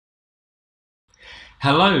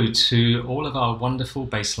Hello to all of our wonderful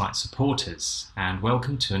Baselight supporters and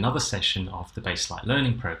welcome to another session of the Baselight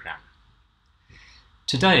Learning Programme.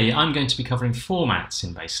 Today I'm going to be covering formats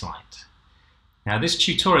in Baselight. Now this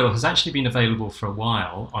tutorial has actually been available for a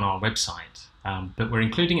while on our website, but we're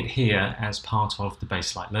including it here as part of the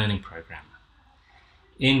Baselight Learning Programme.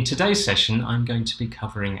 In today's session I'm going to be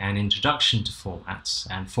covering an introduction to formats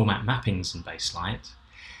and format mappings in Baselight,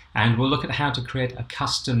 and we'll look at how to create a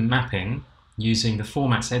custom mapping using the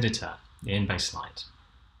Formats editor in Baselight.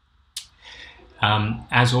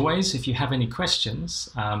 As always, if you have any questions,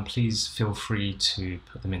 please feel free to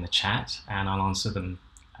put them in the chat and I'll answer them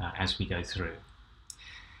as we go through.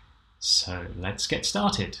 So let's get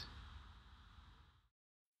started.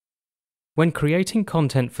 When creating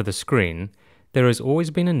content for the screen, there has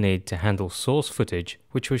always been a need to handle source footage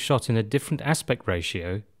which was shot in a different aspect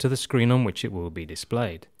ratio to the screen on which it will be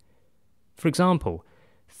displayed. For example,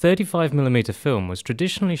 35mm film was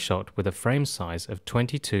traditionally shot with a frame size of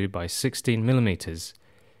 22 by 16mm,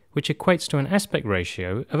 which equates to an aspect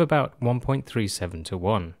ratio of about 1.37 to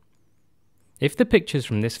 1. If the pictures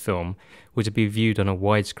from this film were to be viewed on a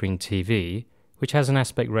widescreen TV, which has an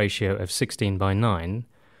aspect ratio of 16 by 9,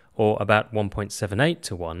 or about 1.78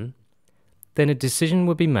 to 1, then a decision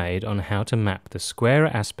would be made on how to map the squarer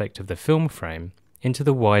aspect of the film frame into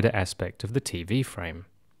the wider aspect of the TV frame.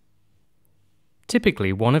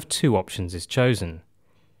 Typically, one of two options is chosen.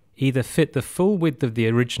 Either fit the full width of the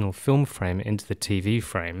original film frame into the TV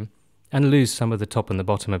frame and lose some of the top and the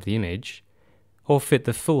bottom of the image, or fit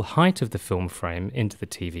the full height of the film frame into the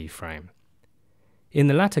TV frame. In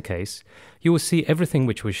the latter case, you will see everything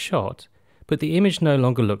which was shot, but the image no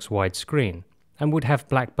longer looks widescreen and would have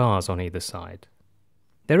black bars on either side.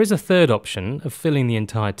 There is a third option of filling the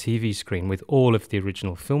entire TV screen with all of the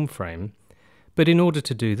original film frame, but in order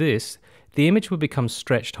to do this, the image would become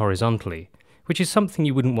stretched horizontally, which is something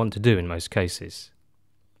you wouldn't want to do in most cases.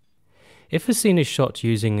 If a scene is shot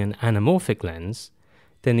using an anamorphic lens,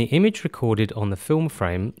 then the image recorded on the film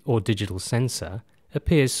frame or digital sensor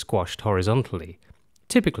appears squashed horizontally,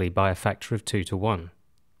 typically by a factor of 2 to 1.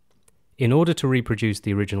 In order to reproduce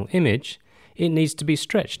the original image, it needs to be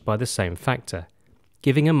stretched by the same factor,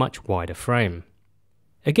 giving a much wider frame.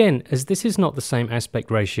 Again, as this is not the same aspect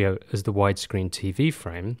ratio as the widescreen TV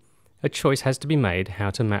frame, a choice has to be made how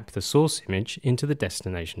to map the source image into the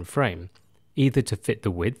destination frame, either to fit the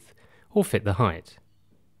width or fit the height.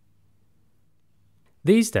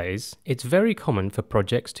 These days, it's very common for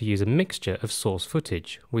projects to use a mixture of source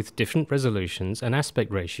footage with different resolutions and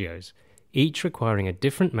aspect ratios, each requiring a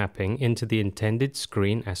different mapping into the intended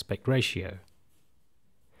screen aspect ratio.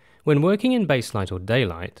 When working in Baselight or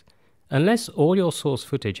Daylight, unless all your source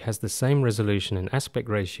footage has the same resolution and aspect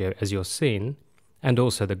ratio as your scene, and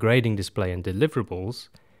also the grading display and deliverables,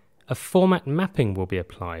 a format mapping will be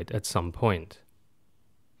applied at some point.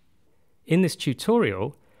 In this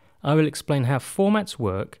tutorial, I will explain how formats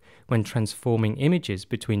work when transforming images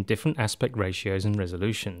between different aspect ratios and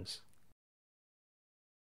resolutions.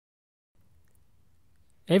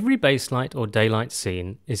 Every Baselight or Daylight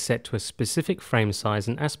scene is set to a specific frame size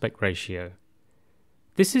and aspect ratio.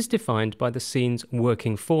 This is defined by the scene's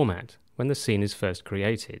working format when the scene is first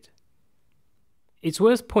created. It's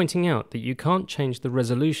worth pointing out that you can't change the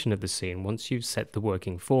resolution of the scene once you've set the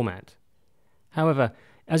working format. However,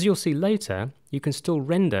 as you'll see later, you can still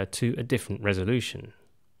render to a different resolution.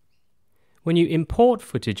 When you import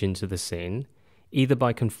footage into the scene, either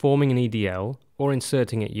by conforming an EDL or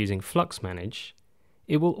inserting it using FluxManage,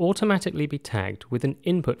 it will automatically be tagged with an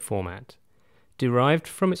input format, derived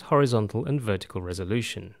from its horizontal and vertical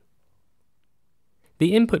resolution.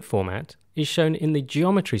 The input format is shown in the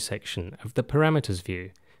geometry section of the parameters view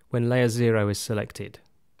when layer 0 is selected.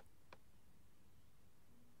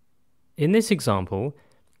 In this example,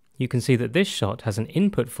 you can see that this shot has an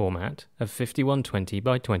input format of 5120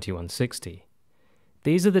 by 2160.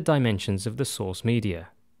 These are the dimensions of the source media.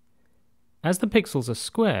 As the pixels are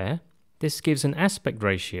square, this gives an aspect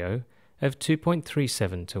ratio of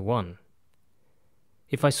 2.37 to 1.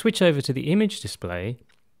 If I switch over to the image display,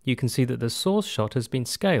 you can see that the source shot has been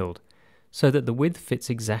scaled so that the width fits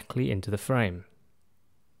exactly into the frame.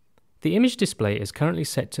 The image display is currently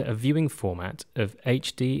set to a viewing format of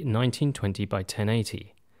HD 1920 by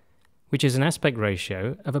 1080, which is an aspect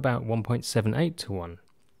ratio of about 1.78 to 1.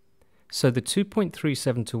 So the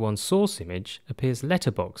 2.37 to 1 source image appears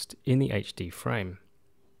letterboxed in the HD frame.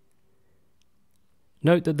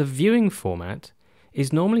 Note that the viewing format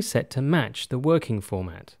is normally set to match the working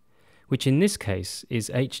format, which in this case is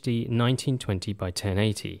HD 1920 by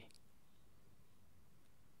 1080.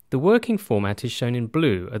 The working format is shown in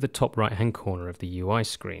blue at the top right-hand corner of the UI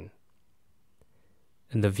screen.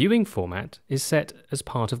 and the viewing format is set as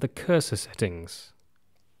part of the cursor settings.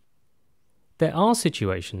 There are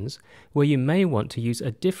situations where you may want to use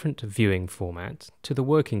a different viewing format to the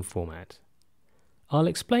working format. I'll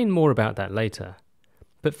explain more about that later,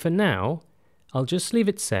 but for now, I'll just leave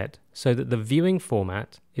it set so that the viewing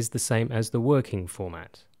format is the same as the working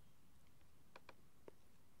format.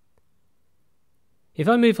 If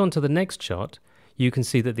I move on to the next shot, you can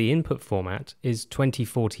see that the input format is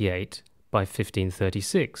 2048 by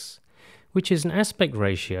 1536, which is an aspect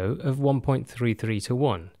ratio of 1.33 to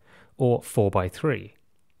 1, or 4 by 3.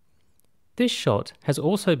 This shot has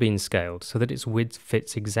also been scaled so that its width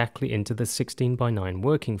fits exactly into the 16 by 9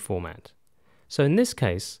 working format. So in this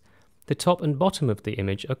case, the top and bottom of the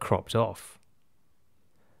image are cropped off.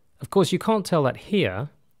 Of course, you can't tell that here,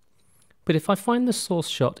 but if I find the source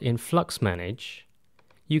shot in Flux Manage,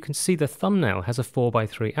 you can see the thumbnail has a 4 by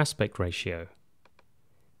 3 aspect ratio.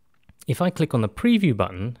 If I click on the preview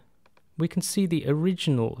button, we can see the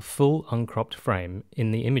original full uncropped frame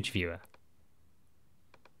in the image viewer.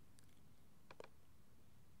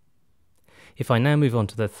 If I now move on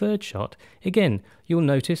to the third shot, again, you'll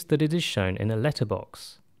notice that it is shown in a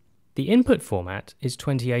letterbox. The input format is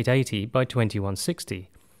 2880 by 2160,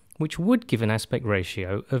 which would give an aspect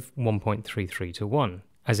ratio of 1.33 to 1,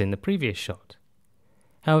 as in the previous shot.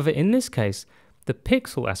 However, in this case, the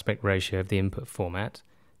pixel aspect ratio of the input format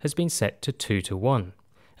has been set to 2 to 1,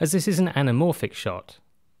 as this is an anamorphic shot.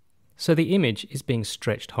 So the image is being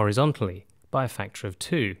stretched horizontally by a factor of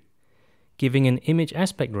 2, giving an image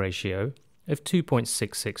aspect ratio of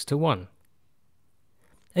 2.66 to 1.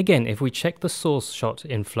 Again, if we check the source shot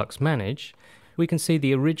in Flux Manage, we can see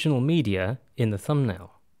the original media in the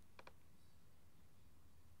thumbnail.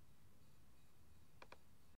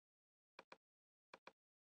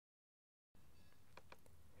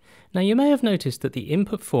 Now you may have noticed that the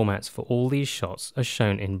input formats for all these shots are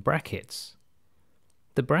shown in brackets.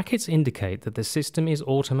 The brackets indicate that the system is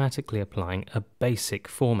automatically applying a basic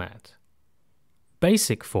format.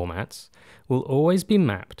 Basic formats will always be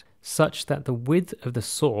mapped such that the width of the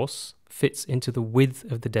source fits into the width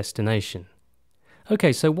of the destination.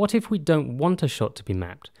 Okay, so what if we don't want a shot to be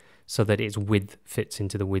mapped so that its width fits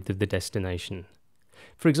into the width of the destination?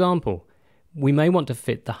 For example, we may want to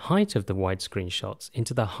fit the height of the widescreen shots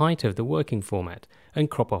into the height of the working format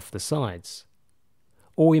and crop off the sides.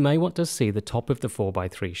 Or we may want to see the top of the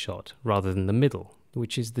 4:3 shot rather than the middle,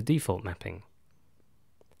 which is the default mapping.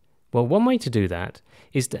 Well, one way to do that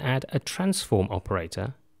is to add a transform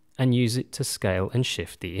operator and use it to scale and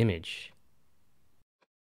shift the image.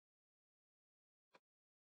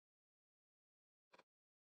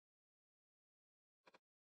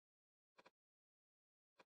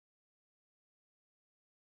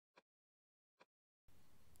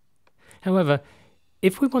 However,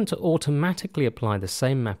 if we want to automatically apply the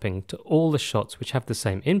same mapping to all the shots which have the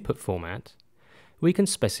same input format, we can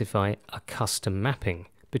specify a custom mapping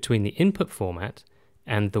between the input format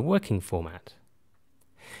and the working format.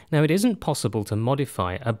 Now, it isn't possible to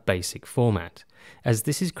modify a basic format, as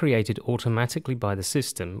this is created automatically by the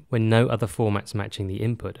system when no other formats matching the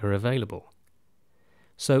input are available.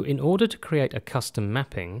 So in order to create a custom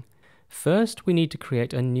mapping, first we need to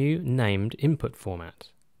create a new named input format.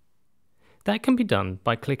 That can be done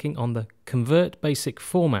by clicking on the Convert Basic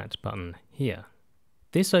Format button here.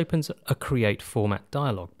 This opens a Create Format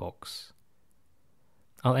dialog box.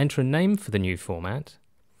 I'll enter a name for the new format,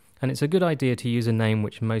 and it's a good idea to use a name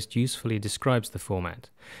which most usefully describes the format.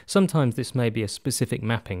 Sometimes this may be a specific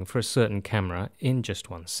mapping for a certain camera in just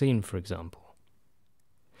one scene, for example.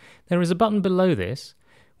 There is a button below this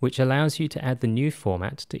which allows you to add the new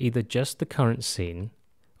format to either just the current scene,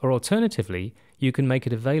 or alternatively, you can make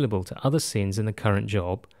it available to other scenes in the current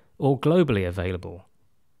job, or globally available.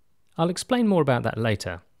 I'll explain more about that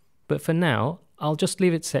later, but for now, I'll just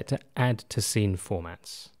leave it set to Add to Scene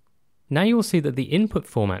Formats. Now you will see that the input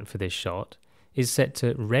format for this shot is set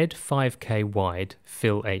to Red 5K Wide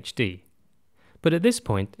Fill HD, but at this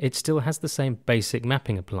point it still has the same basic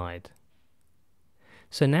mapping applied.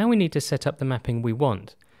 So now we need to set up the mapping we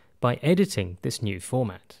want by editing this new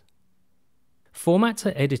format. Formats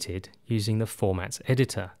are edited using the Formats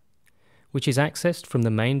editor, which is accessed from the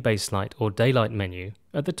main Baselight or Daylight menu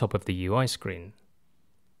at the top of the UI screen.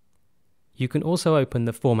 You can also open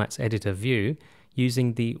the Formats editor view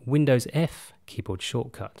using the Windows F keyboard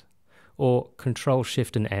shortcut, or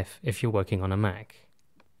Ctrl-Shift and F if you're working on a Mac.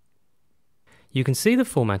 You can see the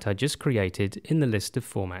format I just created in the list of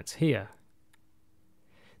formats here.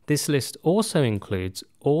 This list also includes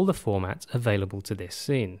all the formats available to this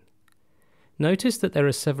scene. Notice that there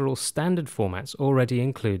are several standard formats already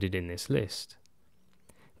included in this list.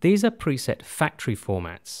 These are preset factory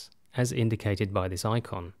formats, as indicated by this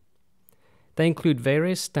icon. They include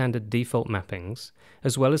various standard default mappings,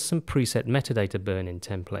 as well as some preset metadata burn-in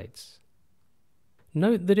templates.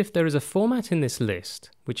 Note that if there is a format in this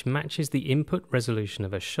list which matches the input resolution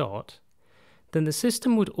of a shot, then the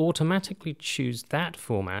system would automatically choose that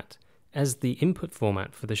format as the input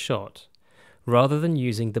format for the shot, rather than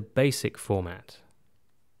using the basic format.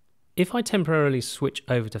 If I temporarily switch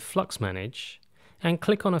over to FluxManage and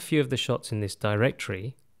click on a few of the shots in this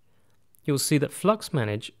directory, you'll see that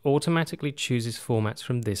FluxManage automatically chooses formats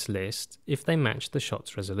from this list if they match the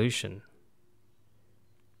shot's resolution.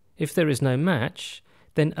 If there is no match,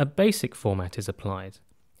 then a basic format is applied,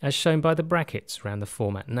 as shown by the brackets around the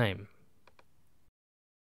format name.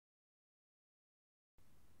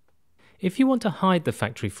 If you want to hide the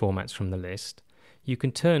factory formats from the list, you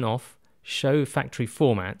can turn off Show Factory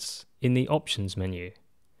Formats in the Options menu.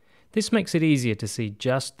 This makes it easier to see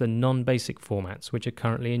just the non-basic formats which are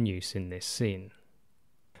currently in use in this scene.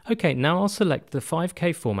 Okay, now I'll select the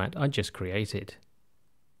 5K format I just created.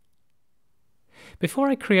 Before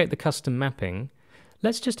I create the custom mapping,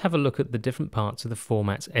 let's just have a look at the different parts of the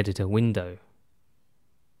Formats Editor window.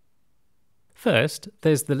 First,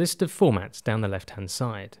 there's the list of formats down the left-hand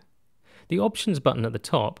side. The Options button at the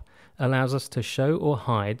top allows us to show or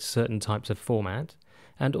hide certain types of format,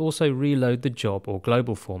 and also reload the job or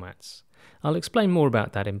global formats. I'll explain more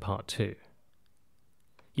about that in part 2.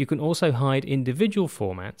 You can also hide individual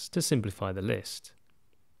formats to simplify the list.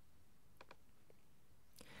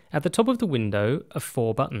 At the top of the window are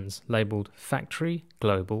 4 buttons labelled Factory,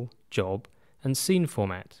 Global, Job and Scene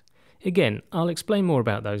Format. Again, I'll explain more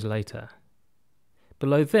about those later.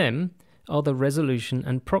 Below them are the resolution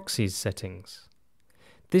and proxies settings.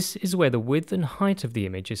 This is where the width and height of the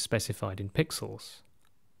image is specified in pixels.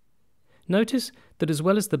 Notice that as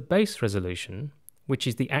well as the base resolution, which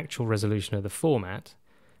is the actual resolution of the format,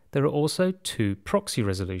 there are also 2 proxy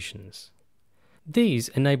resolutions. These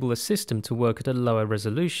enable the system to work at a lower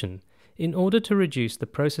resolution in order to reduce the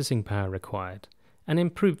processing power required and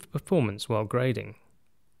improve performance while grading.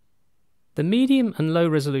 The medium and low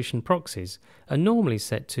resolution proxies are normally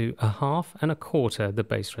set to 1/2 and 1/4 the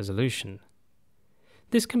base resolution.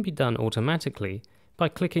 This can be done automatically by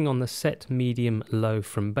clicking on the Set Medium Low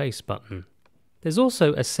from Base button. There's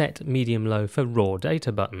also a Set Medium Low for Raw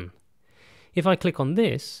Data button. If I click on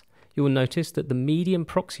this, you will notice that the medium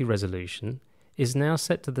proxy resolution is now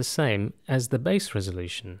set to the same as the base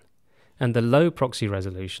resolution, and the low proxy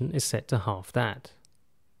resolution is set to 1/2 that.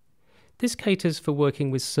 This caters for working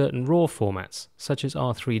with certain RAW formats, such as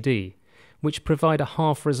R3D, which provide a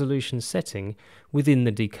 1/2 resolution setting within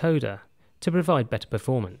the decoder to provide better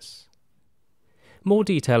performance. More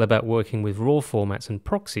detail about working with RAW formats and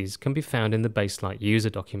proxies can be found in the Baselight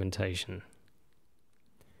user documentation.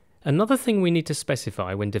 Another thing we need to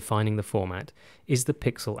specify when defining the format is the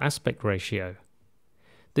pixel aspect ratio.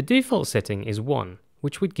 The default setting is 1,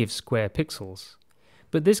 which would give square pixels,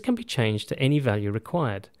 but this can be changed to any value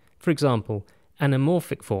required. For example,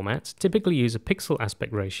 anamorphic formats typically use a pixel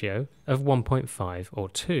aspect ratio of 1.5 or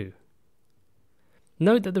 2.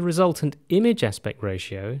 Note that the resultant image aspect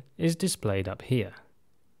ratio is displayed up here.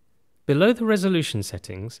 Below the resolution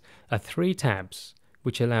settings are 3 tabs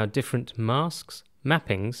which allow different masks,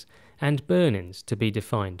 mappings and burn-ins to be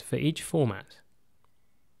defined for each format.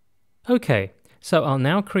 Okay, so I'll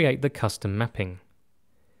now create the custom mapping.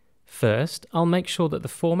 First, I'll make sure that the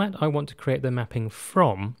format I want to create the mapping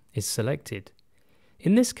from is selected.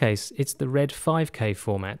 In this case, it's the red 5K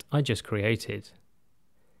format I just created.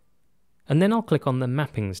 And then I'll click on the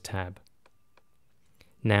Mappings tab.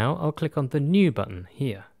 Now I'll click on the New button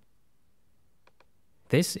here.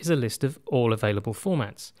 This is a list of all available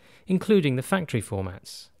formats, including the factory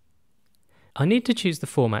formats. I need to choose the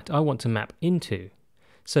format I want to map into.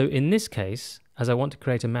 So in this case, as I want to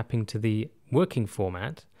create a mapping to the working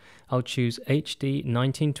format, I'll choose HD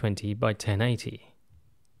 1920 by 1080.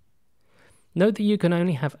 Note that you can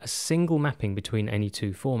only have a single mapping between any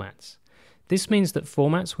 2 formats. This means that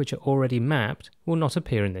formats which are already mapped will not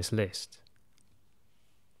appear in this list.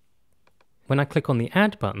 When I click on the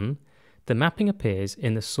Add button, the mapping appears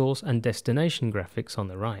in the source and destination graphics on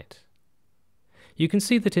the right. You can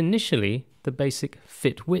see that initially the basic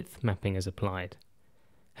fit width mapping is applied.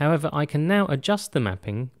 However, I can now adjust the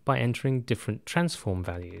mapping by entering different transform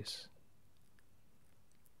values.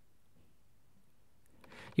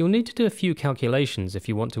 You'll need to do a few calculations if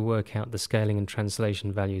you want to work out the scaling and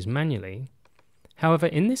translation values manually. However,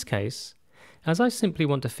 in this case, as I simply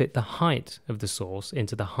want to fit the height of the source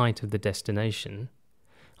into the height of the destination,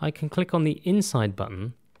 I can click on the Inside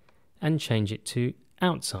button and change it to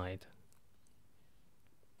Outside.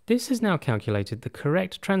 This has now calculated the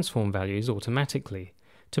correct transform values automatically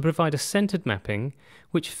to provide a centered mapping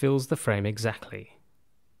which fills the frame exactly.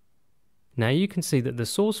 Now you can see that the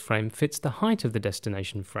source frame fits the height of the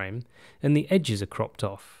destination frame and the edges are cropped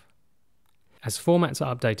off. As formats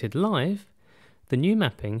are updated live, the new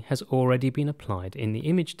mapping has already been applied in the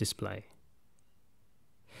image display.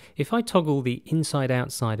 If I toggle the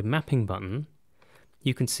inside-outside mapping button,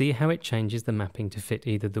 you can see how it changes the mapping to fit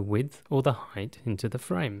either the width or the height into the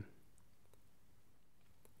frame.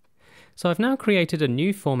 So I've now created a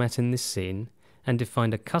new format in this scene and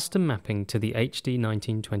defined a custom mapping to the HD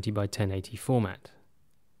 1920 by 1080 format.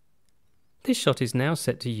 This shot is now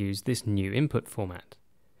set to use this new input format,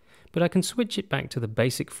 but I can switch it back to the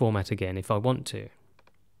basic format again if I want to.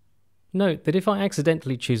 Note that if I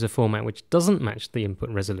accidentally choose a format which doesn't match the input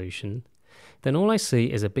resolution, then all I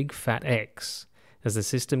see is a big fat X, as the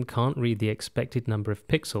system can't read the expected number of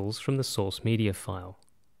pixels from the source media file.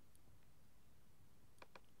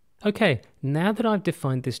 Okay, now that I've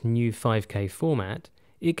defined this new 5K format,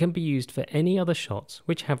 it can be used for any other shots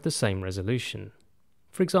which have the same resolution.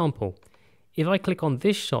 For example, if I click on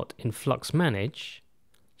this shot in Flux Manage,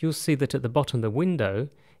 you'll see that at the bottom of the window,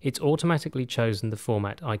 it's automatically chosen the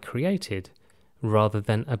format I created, rather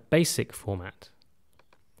than a basic format.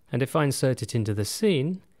 And if I insert it into the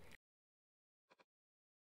scene,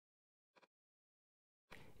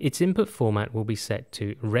 its input format will be set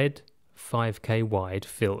to Red 5K wide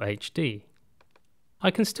Fill HD. I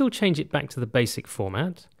can still change it back to the basic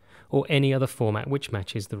format, or any other format which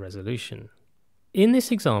matches the resolution. In this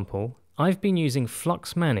example, I've been using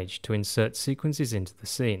Flux Manage to insert sequences into the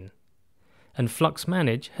scene, and Flux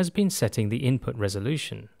Manage has been setting the input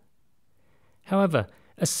resolution. However,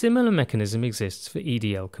 a similar mechanism exists for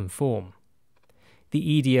EDL Conform.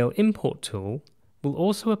 The EDL Import tool will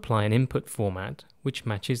also apply an input format which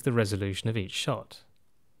matches the resolution of each shot.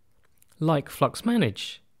 Like Flux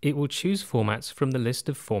Manage, it will choose formats from the list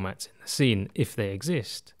of formats in the scene if they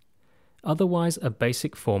exist. Otherwise, a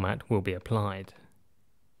basic format will be applied.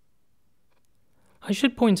 I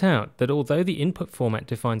should point out that although the input format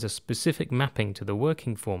defines a specific mapping to the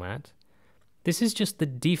working format, this is just the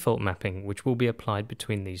default mapping which will be applied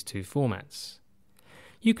between these two formats.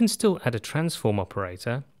 You can still add a transform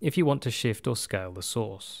operator if you want to shift or scale the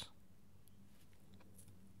source.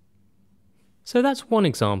 So that's one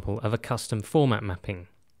example of a custom format mapping.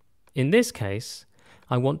 In this case,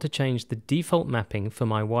 I want to change the default mapping for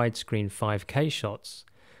my widescreen 5K shots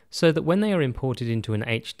so that when they are imported into an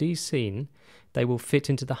HD scene, they will fit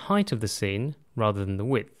into the height of the scene rather than the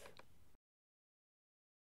width.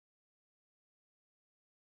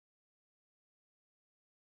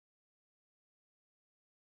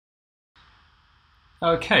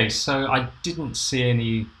 Okay, so I didn't see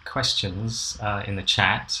any questions in the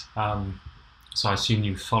chat, so I assume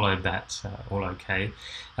you followed that all okay.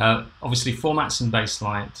 Obviously, formats in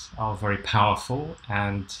Baselight are very powerful,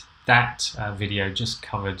 and that video just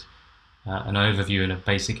covered an overview and a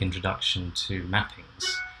basic introduction to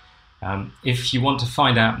mappings. If you want to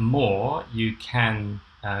find out more, you can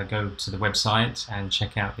go to the website and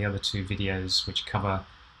check out the other two videos which cover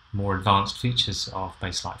more advanced features of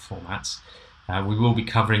Baselight formats. We will be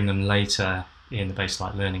covering them later in the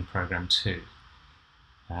Baselight Learning Program too.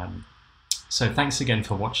 So thanks again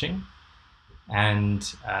for watching, and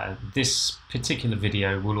this particular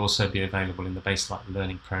video will also be available in the Baselight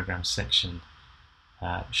Learning Program section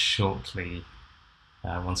shortly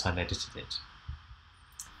once I've edited it.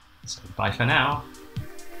 So bye for now.